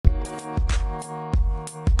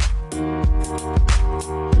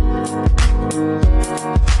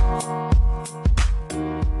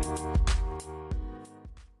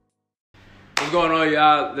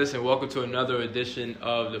right, y'all. Listen, welcome to another edition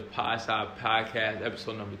of the Pi Psi podcast,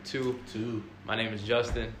 episode number 2. My name is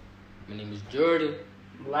Justin. My name is Jordan.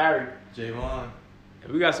 I'm Larry. Javon.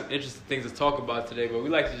 And we got some interesting things to talk about today, but we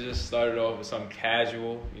like to just start it off with something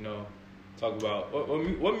casual, talk about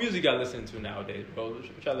what music y'all listen to nowadays, bro.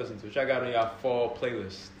 What y'all listen to? What y'all got on y'all fall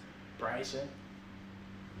playlist? Bryson.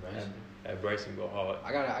 That Bryson go hard.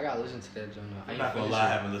 I gotta listen to that, John. I'm not gonna lie, I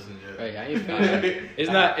haven't listened yet. Right, I ain't finished it.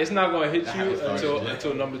 It's not gonna hit I you haven't started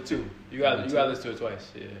until number 2. You gotta listen to it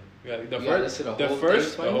twice. Yeah. You gotta listen to the whole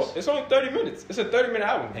thing twice? It's only 30 minutes. It's a 30-minute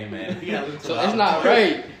album. Hey man, you gotta listen to So the it's album not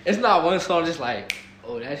twice. right. It's not one song just like,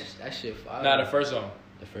 oh that shit fire. Nah, the first song.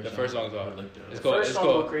 The First song's off. The It's The called. first It's song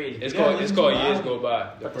called. go crazy. It's Yeah, called. It's listen called to the Years album. Go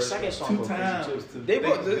By. But the second song 2 go times. crazy too. They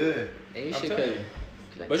both- It's good. Ain't I'm shit telling good.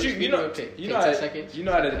 But you know how 10 seconds. you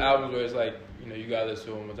know how there's albums where it's like you gotta listen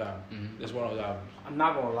to it one more time. Mhm. This one of those albums. I'm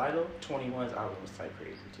not gonna lie though, 21's album was type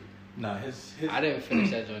crazy too. Nah, his I didn't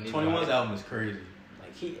finish that joint either. 21's album is crazy.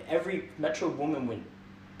 Like every Metro Boomin went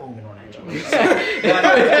booming on that joint.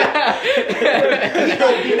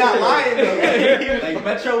 You're not lying though. Like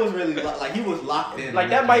Metro was really like he was locked in. Like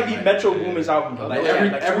that might be Metro Boomin's album though. Like Yeah,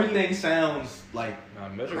 like everything sounds like Nah,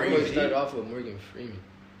 Metro I Crazy. really started off with Morgan Freeman.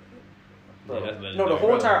 Bro. Yeah, that's No, the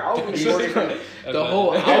whole entire album is Morgan Freeman. The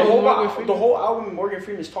whole The album, whole, Morgan Freeman? the whole album, Morgan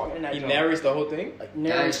Freeman's talking in that He joint. narrates the whole thing. Like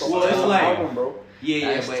narrates the That's- whole well, it's like- album, bro.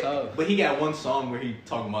 yeah, That's tough. but he got one song where he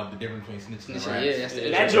talking about the difference between snitching and Snitching, rats. yeah, that's the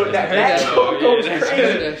That intro. joint, that I heard joint goes yeah, I heard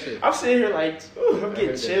crazy. that shit. I'm sitting here like, ooh, I'm I getting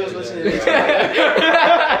heard that chills shit, listening yeah. to this.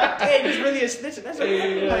 Like, damn, he's really a snitch. That's what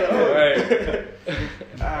I'm like, oh. Right.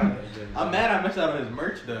 Ah, I'm mad I missed out on his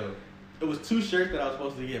merch though. It was 2 shirts that I was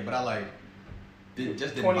supposed to get, but I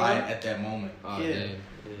just didn't buy it at that moment. Oh, Yeah.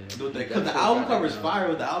 damn. Because the album cover is fire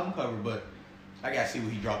with the album cover, but I gotta see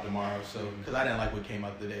what he dropped tomorrow. So because I didn't like what came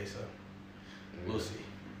out today, so we'll see.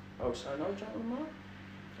 Oh, so no John Lamar?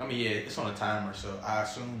 I mean, yeah, it's on a timer, so I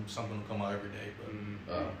assume something will come out every day.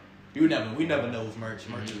 But Oh. we never know with merch.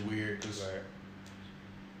 Merch is weird because Right.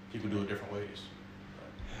 people do it different ways.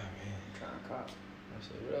 Trying to cop. I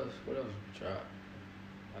said, what else drop?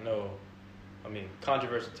 I mean,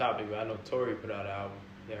 controversial topic, but I know Tory put out an album.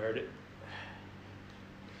 You heard it?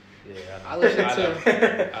 Yeah, I listened I to-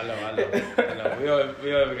 know.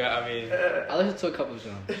 We all ever got. I mean, I listened to a couple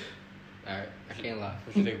songs. Alright, I can't lie.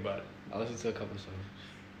 what you think about it? I listened to a couple songs.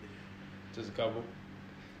 Just a couple.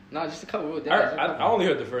 No, just a couple. I only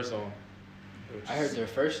heard the first song. I heard their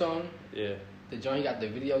first song, Yeah. the joint he got the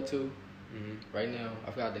video to. Mhm. Right now,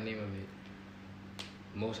 I forgot the name of it.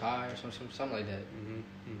 Most High or something like that. Mhm.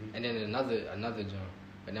 Mhm. And then another joint.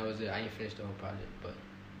 And that was it. I ain't finished the whole project, but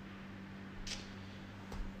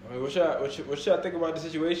I mean, what y'all think about the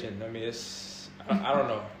situation? I mean, I don't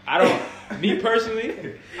know. I don't. Me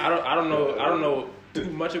personally, I don't know too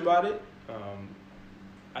much about it.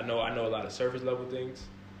 I know a lot of surface level things,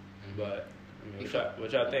 but I mean,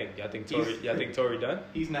 what y'all think? Y'all think Tory done?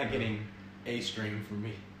 He's not getting a stream from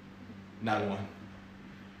me. Not one.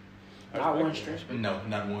 Not one stream. No,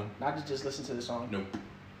 not one. Not to just listen to the song. Nope.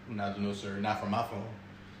 No sir. Not from my phone.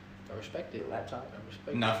 I respect it. Laptop. I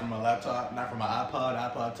respect Not from my laptop. Not from my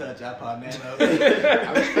iPod Touch, iPod Nano. it.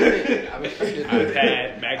 I respect it. I respect it.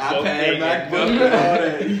 iPad, MacBook, iPad, MacBook, all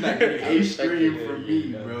that. He's not getting a stream it. from me,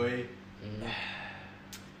 Yeah. bro.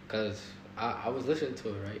 Because I was listening to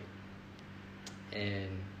it, right? And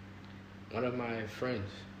one of my friends,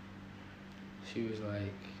 she was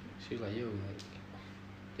like, yo,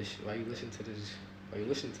 like, why you listen to this,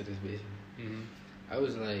 basically? Mhm. I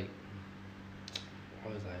was like,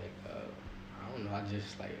 I don't know,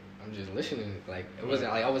 I'm just listening. Like, it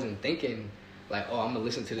wasn't like I wasn't thinking, like, oh, I'm gonna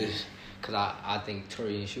listen to this because I think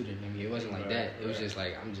Tory ain't shooter. I mean, it wasn't like that. It was just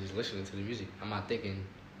like, I'm just listening to the music. I'm not thinking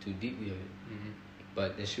too deeply of it. Mhm.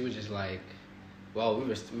 But then she was just like, well, we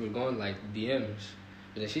were going like DMs,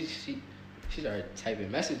 but then she started typing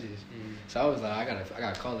messages. Mhm. So I was like, I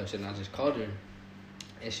gotta call her. So then I just called her,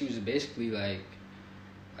 and she was basically like,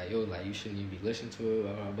 yo, like you shouldn't even be listening to it,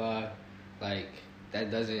 blah blah blah. Like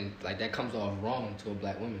that comes off wrong to a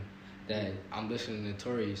black woman. That I'm listening to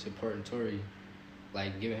Tory, supporting Tory,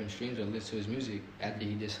 like giving him streams or listen to his music after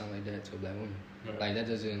he did something like that to a black woman. Right. Like that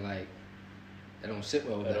don't sit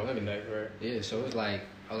well with That black don't women. connect, right? Yeah, so it was like,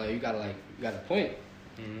 I was like, you got a point.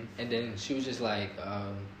 Mhm. And then she was just like,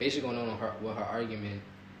 basically going on with her argument,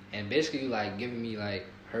 and basically like giving me like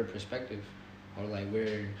her perspective, or like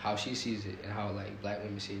how she sees it and how like black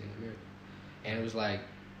women see it in America. And it was like,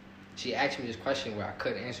 she asked me this question where I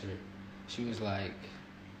couldn't answer it. She was like,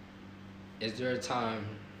 is there a time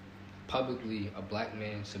publicly a black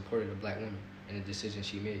man supported a black woman in a decision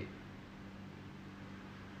she made?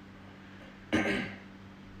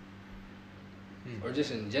 or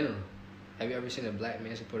just in general, have you ever seen a black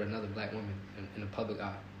man support another black woman in the public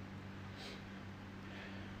eye?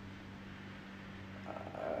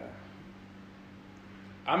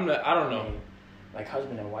 I don't know. Like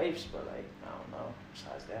husband and wives, but like I don't know.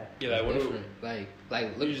 Besides that, Yeah, like what? Different.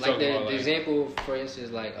 Like look, You just like talking about, the like- example, for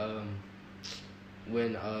instance, like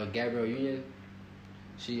when Gabrielle Union,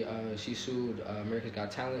 she sued America's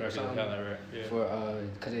Got Talent or something Right? Yeah. for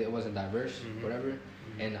because it wasn't diverse, Mhm. whatever.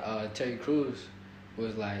 And Terry Crews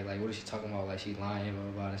was like what is she talking about? Like she lying, blah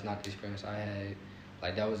blah blah. That's not the experience I had.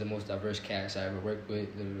 Like that was the most diverse cast I ever worked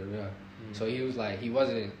with. Blah, blah, blah. So he was like he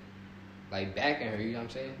wasn't like backing her. You know what I'm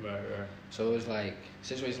saying? Right. So it was like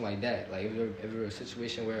situations like that. Like if there were a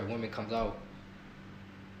situation where a woman comes out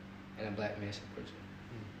and a black man supports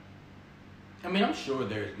her. I mean, I'm sure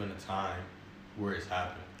there's been a time where it's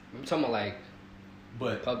happened, I'm talking about like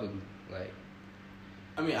but publicly, like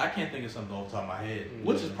I mean, I can't think of something off the top of my head, Mm.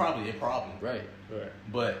 which is probably a problem. right.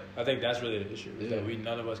 But I think that's really the issue. Is Yeah. that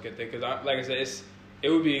none of us can think. Because like I said, it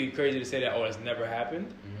would be crazy to say that it's never happened,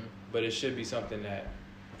 Mm-hmm. but it should be something that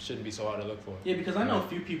shouldn't be so hard to look for. yeah, because I know a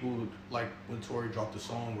few people like when Tory dropped the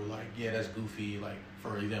song were like, yeah, that's goofy. Like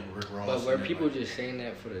for example, Rick Ross. But were and people like, just saying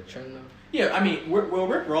that for the trend though? Yeah, I mean, well,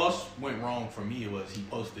 Rick Ross went wrong for me. It was he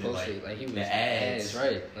posted Like he was the ads,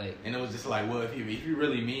 right? Like and it was just like, well, if you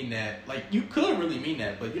really mean that, like you could really mean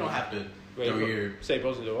that, but you don't have to throw your. Say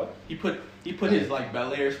posted to what? He put his like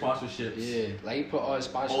Bel-Air sponsorships. yeah, like he put all his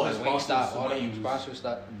sponsorships, All his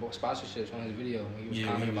sponsorships on his video when he was Yeah,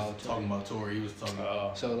 commenting he was about talking about Tory. He was talking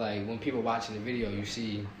about. So like when people watching the video, you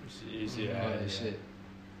see You see all that? that shit.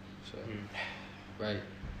 So Mm. right,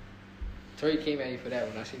 Tory came at you for that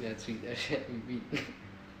when I seen that tweet. That shit me beat.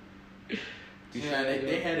 Yeah,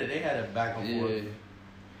 they had a back and forth. Yeah.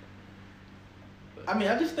 I mean,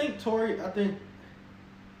 I just think Tory. I think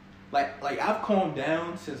like I've calmed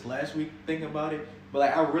down since last week thinking about it, but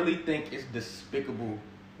like I really think it's despicable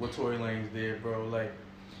what Tory Lanez did, bro. Like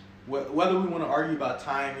whether we want to argue about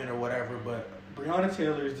timing or whatever, but Breonna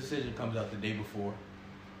Taylor's decision comes out the day before,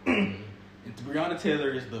 and Breonna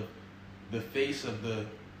Taylor is the face of the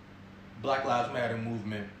Black Lives Matter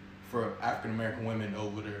movement for African American women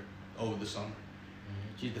over the summer.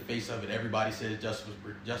 She's the face of it. Everybody says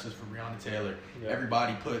justice for Breonna Taylor. Yeah.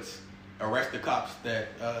 Everybody puts arrest the cops that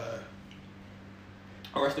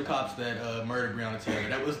murdered Breonna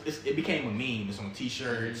Taylor. It became a meme. It's on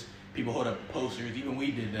T-shirts. People hold up posters. Even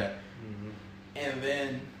we did that. And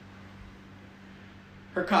then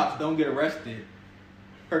her cops don't get arrested.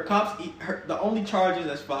 The only charges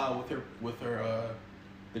that's filed with her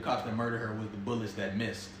the cops that murdered her was the bullets that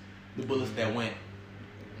missed, the bullets that went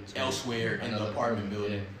elsewhere in the apartment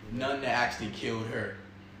building. Yeah. None that actually killed her.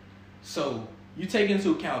 So you take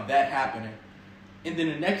into account that happening, and then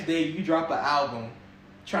the next day you drop an album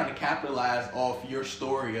trying to capitalize off your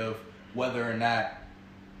story of whether or not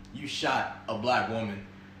you shot a black woman.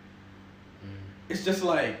 It's just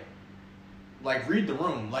like read the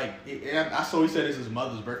room. I saw he said it's his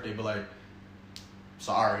mother's birthday, but like,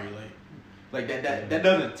 sorry, like that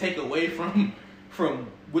doesn't take away from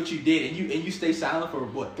what you did, and you stay silent for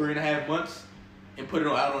what 3.5 months, and put it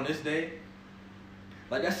out on this day.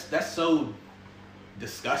 Like that's so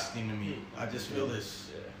disgusting to me. I just feel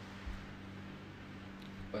this. Yeah.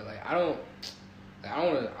 But like I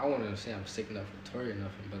want to say I'm sticking up for Tory or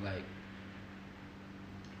nothing, but like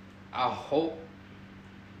I hope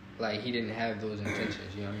like he didn't have those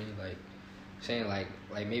intentions. You know what I mean? Like saying like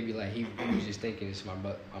maybe like he was just thinking it's my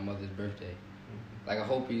mother's birthday. Like I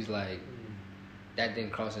hope he's like that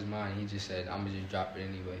didn't cross his mind. He just said I'm gonna just drop it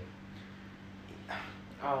anyway.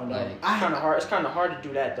 I don't know. Like, It's kind of hard. It's kind of hard to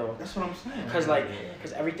do that though. That's what I'm saying.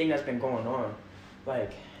 Cause everything that's been going on,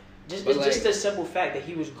 like, just But, it's just like- the simple fact that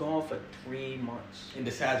he was gone for 3 months. And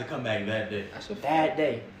decides to come back that day. That's a fact. That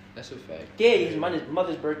day. That's a fact. Yeah, his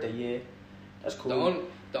mother's birthday. Yeah, that's cool.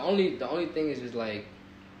 The only thing is just like,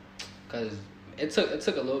 cause it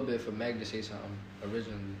took a little bit for Meg to say something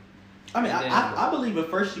originally. I mean, And then- I believe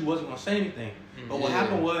at first she wasn't gonna say anything, but what Yeah.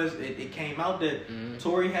 happened was it came out that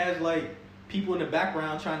Tory has like people in the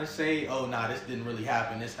background trying to say, "Oh, nah, this didn't really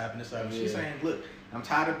happen. This happened. This happened." She's Yeah. saying, "Look, I'm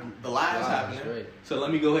tired of the lies happening, right. so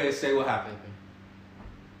let me go ahead and say what happened."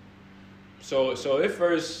 So it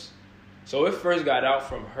first got out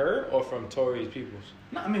from her or from Tory's peoples?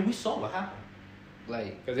 No, I mean we saw what happened.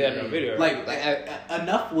 Like, Because they had no video. Like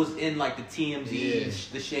enough was in like the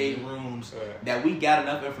TMZ, the shade rooms that we got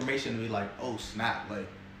enough information to be like, "Oh snap!" Like,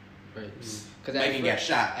 right. Cause Megan got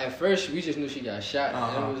shot. At first, we just knew she got shot, and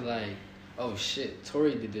Uh-huh. it was like, oh shit,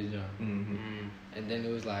 Tory did this job. Mm-hmm. And then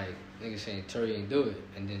it was like niggas saying Tory ain't do it,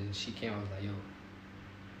 and then she came out was like, yo,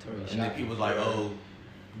 Tory shot. And then people was like, "Oh,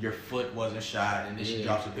 your foot wasn't shot, and then she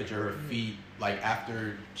drops a picture of her feet like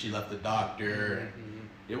after she left the doctor.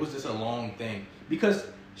 It was just a long thing because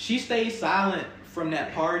she stayed silent from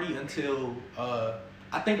that party until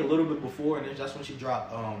I think a little bit before, and then that's when she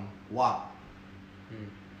dropped WAP,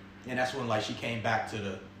 and that's when like she came back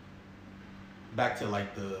to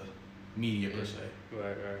like the media per se.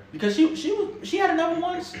 Right. Because she had a number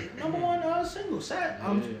one single, Savage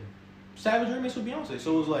Remix with Beyonce.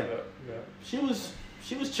 So it was like she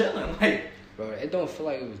was chilling. Like, bro, it don't feel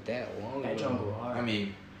like it was that long That ago. jungle hard. I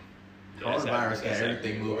mean, coronavirus got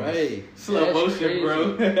everything moving. Right. Slow That's motion, crazy.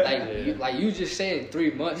 bro. Like you just saying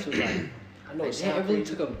 3 months was like. I know Like, it damn, it sound really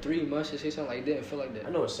crazy. took them 3 months to say something like that. It didn't feel like that. I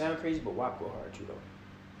know it sound crazy, but WAP go hard too though.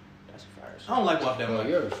 That's a fire I song. don't like WAP that Bro, much.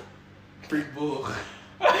 you're Freak bull.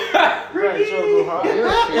 Right, so go hard. you're a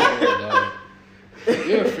freak, dog.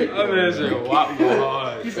 You're a freak. I'm gonna say WAP go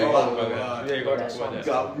hard. You said WAP go hard. Yeah, Bro, go that song that.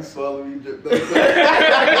 God, we swallow me.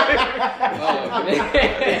 Oh, man.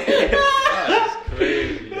 That's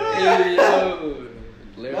crazy. Hey, yo.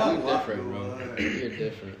 Larry, That you're WAP different, go bro. hard. You're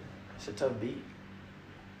different. It's a tough beat.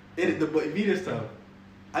 The beat is tough.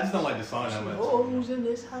 I just don't like the song that much. Who's in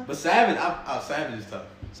this house? But Savage, Savage is tough.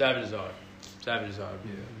 Savage is hard.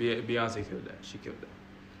 Beyonce killed that. She killed that.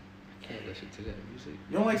 I can't listen to that music.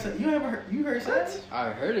 You don't like? You heard Savage? I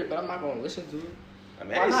heard it, but I'm not gonna listen to it. I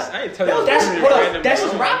mean, Why not? I ain't telling you. That's this hold random up, that's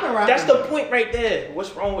song. rapping. That's the point right there.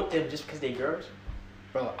 What's wrong with them just because they girls?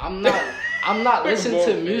 Bro, I'm not listening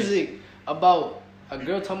to music about a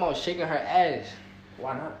girl talking about shaking her ass.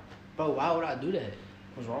 Why not? Bro, why would I do that?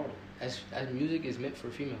 What's wrong with it? As music is meant for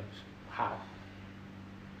females. How?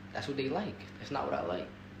 That's what they like. That's not what I like.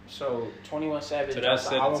 So 21 Savage So drops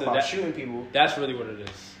that's an it. album So about that- shooting people. That's really what it is.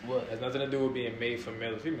 What? It has nothing to do with being made for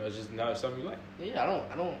male or female. It's just not something you like. Yeah, I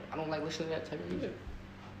don't like listening to that type of music.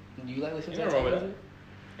 Do you like listening Ain't to that nothing type wrong of with music?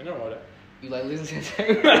 Ain't nothing wrong with that. You like listening to that type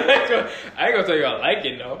of music? I ain't gonna tell you I like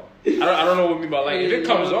it though. I don't know what we mean by like. If it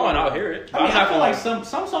comes on, I'll hear it. I mean, I'm I not feel gonna like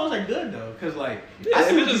some songs are good though, cause like Yeah, I see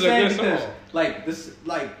if what it's you're just a saying good because song. like this,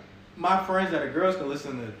 like my friends that are girls can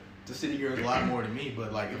listen to City Girls a lot more than me,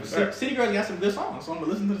 but like if City Girls got some good songs, so I'm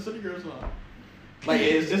gonna listen to the City Girls song. Like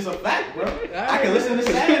it's just a fact, bro. I can listen to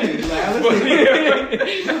Savage. Like I listen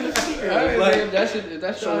to City Girls. Like That's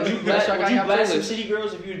So would you that's blast some City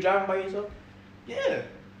Girls if you were driving by yourself? yeah,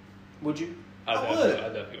 Would you? I I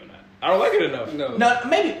definitely would not. I don't like it enough. No. no,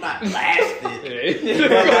 maybe not blast it. Yeah.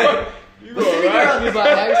 But, like, You the go City right. Girls, By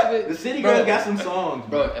accident? the City Bro. Girls got some songs,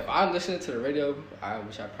 Bro, if I'm listening to the radio,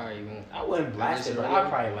 which I probably won't. I wouldn't blast it, but radio, I'd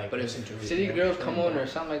probably like But if listen to it. City Girls come on or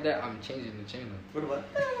something like that, I'm changing the channel. What about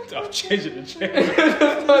I'm changing the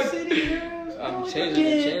channel. City Girls? I'm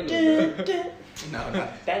changing the channel, bro. No,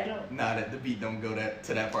 not That jump. nah. That the beat don't go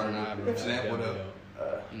to that part. Nah, of bro. the sample though.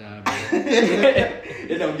 Nah, bro.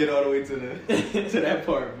 It don't get all the way to that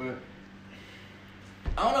part, but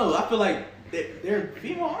I don't know. I feel like they're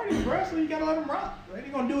female artists, bro. So you gotta let them rock. Right? They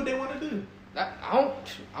gonna do what they want to do. I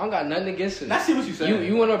don't got nothing against it. I see what you saying.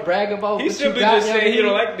 You want to brag about He what you simply got? just you know saying he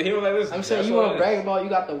what I don't mean? like this. I'm saying That's you all want it to is. brag about you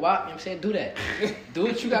got the WAP. I'm saying do that. Do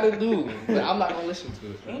what you got to do. But I'm not gonna listen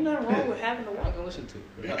to it. Ain't nothing wrong with having a I'm wife. not gonna listen to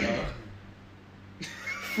it. Uh-oh.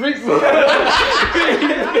 Freak boy. Freak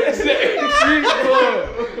boy.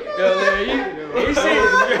 Yo, Larry,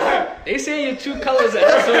 they say your true colors in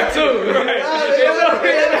episode 2.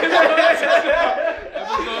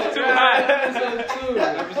 Episode too hot. Episode 2.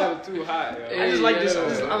 Episode too hot. Yo. I just like this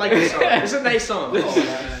song. I like this song. It's a nice song.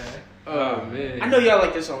 Oh man. I know y'all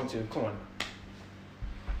like this song too. Come on.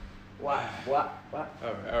 What? All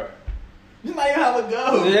right. It's not even how it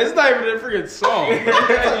goes. Yeah, it's not even a freaking song.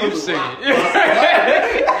 You sing it.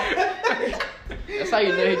 That's how you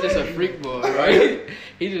know he's just a freak boy, right?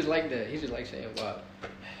 He just like that. He just like saying WAP.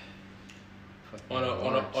 On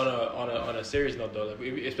a serious note though, like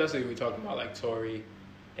especially when we talk about like Tory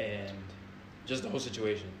and just the whole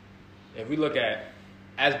situation. If we look at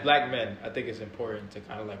as black men, I think it's important to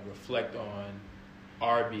kind of like reflect on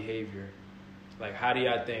our behavior. Like, how do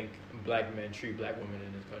y'all think black men treat black women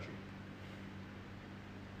in this country?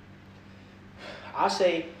 I'll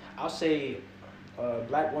say,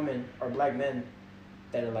 black women or black men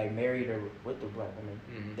that are like married or with the black woman,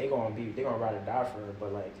 Mhm. they gonna ride or die for her.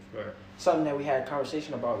 But like Right. something that we had a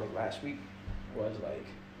conversation about like last week was like,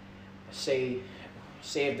 say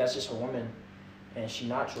if that's just a woman and she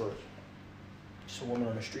not yours, just a woman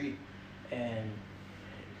on the street, and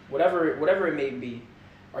whatever it may be,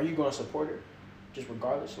 are you gonna support her, just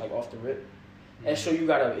regardless, like off the rip? And so you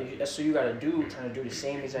gotta do trying to do the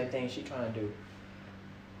same exact thing she trying to do.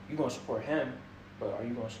 You gonna support him, but are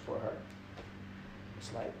you gonna support her?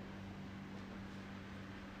 It's like,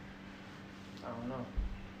 I don't know.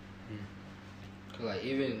 'Cause, like,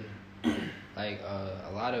 even like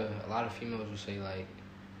a lot of females will say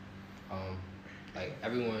um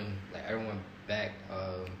everyone backed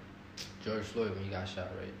George Floyd when he got shot,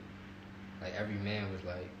 right? Like every man was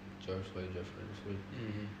like George Floyd.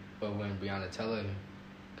 Mm-hmm. But when Breonna Taylor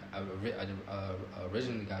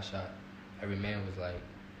originally got shot, every man was like,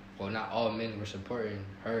 well, not all men were supporting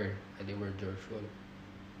her like they were George Floyd.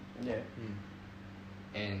 Yeah.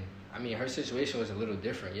 And I mean, her situation was a little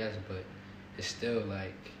different, yes, but it's still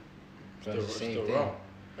like the same still thing, wrong.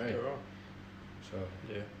 right? Still wrong. So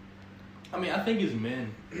Yeah. I mean, I think as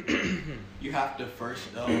men, you have to first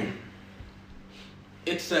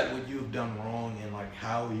accept what you've done wrong and like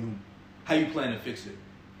how you plan to fix it.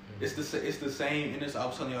 It's the same. And this, I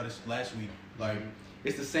was telling y'all this last week. Like,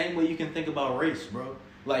 it's the same way you can think about race, bro.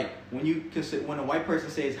 Like when a white person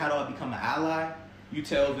says, "How do I become an ally?" You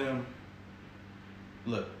tell them,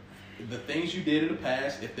 "Look, the things you did in the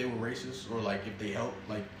past, if they were racist or like if they helped,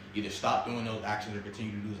 like either stop doing those actions or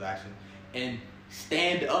continue to do those actions, and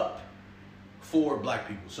stand up for black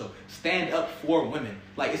people. So stand up for women.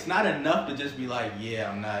 Like it's not enough to just be like,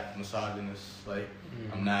 yeah, I'm not misogynist. Like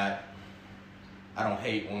I don't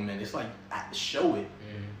hate women. It's like show it.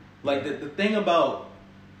 Like the thing about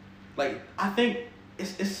like I think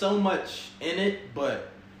it's so much in it, but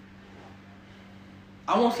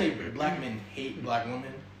I won't say black men hate black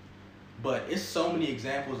women, but it's so many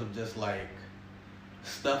examples of just like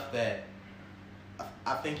stuff that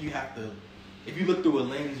I think you have to, if you look through a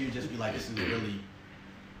lens, you just be like, this is really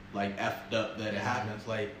like effed up that it happens.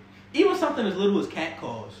 Like even something as little as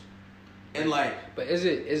catcalls, and like. But is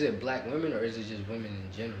it black women or is it just women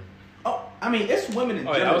in general? Oh, I mean, it's women in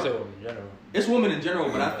general. Yeah, I would say women in general. It's women in general,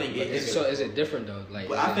 but I think So is it different though? Like,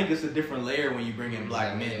 but I think it's a different layer when you bring in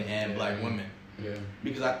black men and black women. Yeah.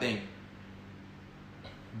 Because I think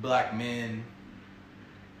black men,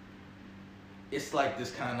 it's like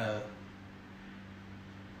this kind of,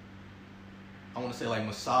 I want to say like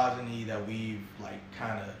misogyny that we've like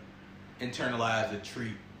kind of internalized to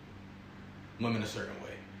treat women a certain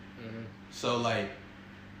way. So like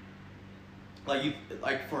you,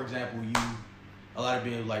 like for example, a lot of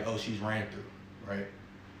people like, oh, she's ran through, right?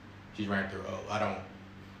 She's ran through. Oh, I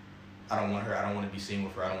don't want her. I don't want to be seen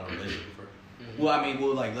with her. I don't want a relationship with her. Well, I mean,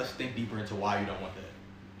 like let's think deeper into why you don't want that.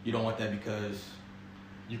 You don't want that because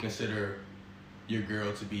you consider your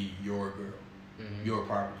girl to be your girl, your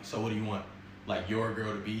property. So what do you want? Like your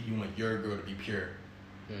girl to be? You want your girl to be pure.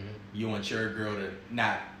 You want your girl to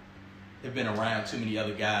not have been around too many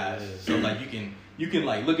other guys. So like you can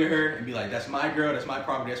like look at her and be like, that's my girl, that's my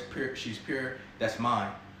property, that's pure, she's pure, that's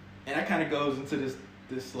mine. And that kind of goes into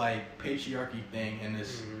this like patriarchy thing and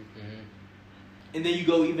this. And then you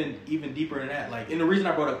go even deeper than that. Like, and the reason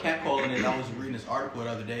I brought up catcalling is I was reading this article the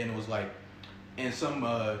other day and it was like, and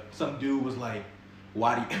some dude was like,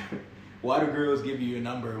 why do girls give you your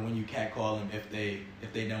number when you catcall them if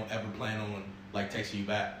they don't ever plan on like texting you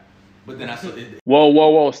back? But then I saw it.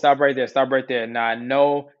 Whoa. Stop right there. Now, I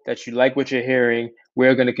know that you like what you're hearing.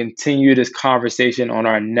 We're going to continue this conversation on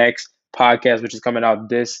our next podcast, which is coming out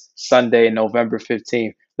this Sunday, November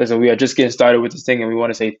 15th. Listen, we are just getting started with this thing, and we want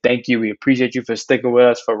to say thank you. We appreciate you for sticking with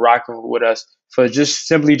us, for rocking with us, for just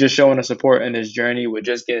simply just showing us support in this journey. We're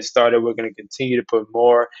just getting started. We're going to continue to put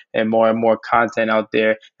more and more content out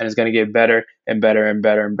there, and it's going to get better and better and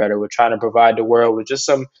better and better. We're trying to provide the world with just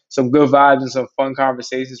some good vibes and some fun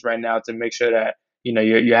conversations right now to make sure that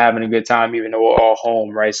you're having a good time, even though we're all home,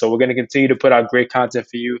 right? So we're going to continue to put out great content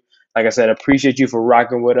for you. Like I said, appreciate you for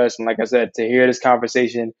rocking with us. And like I said, to hear this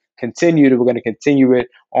conversation continue, we're going to continue it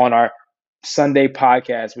on our Sunday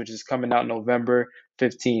podcast, which is coming out November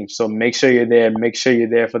 15th. So make sure you're there. Make sure you're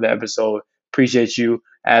there for the episode. Appreciate you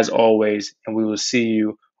as always. And we will see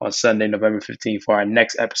you on Sunday, November 15th for our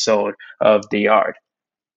next episode of The Yard.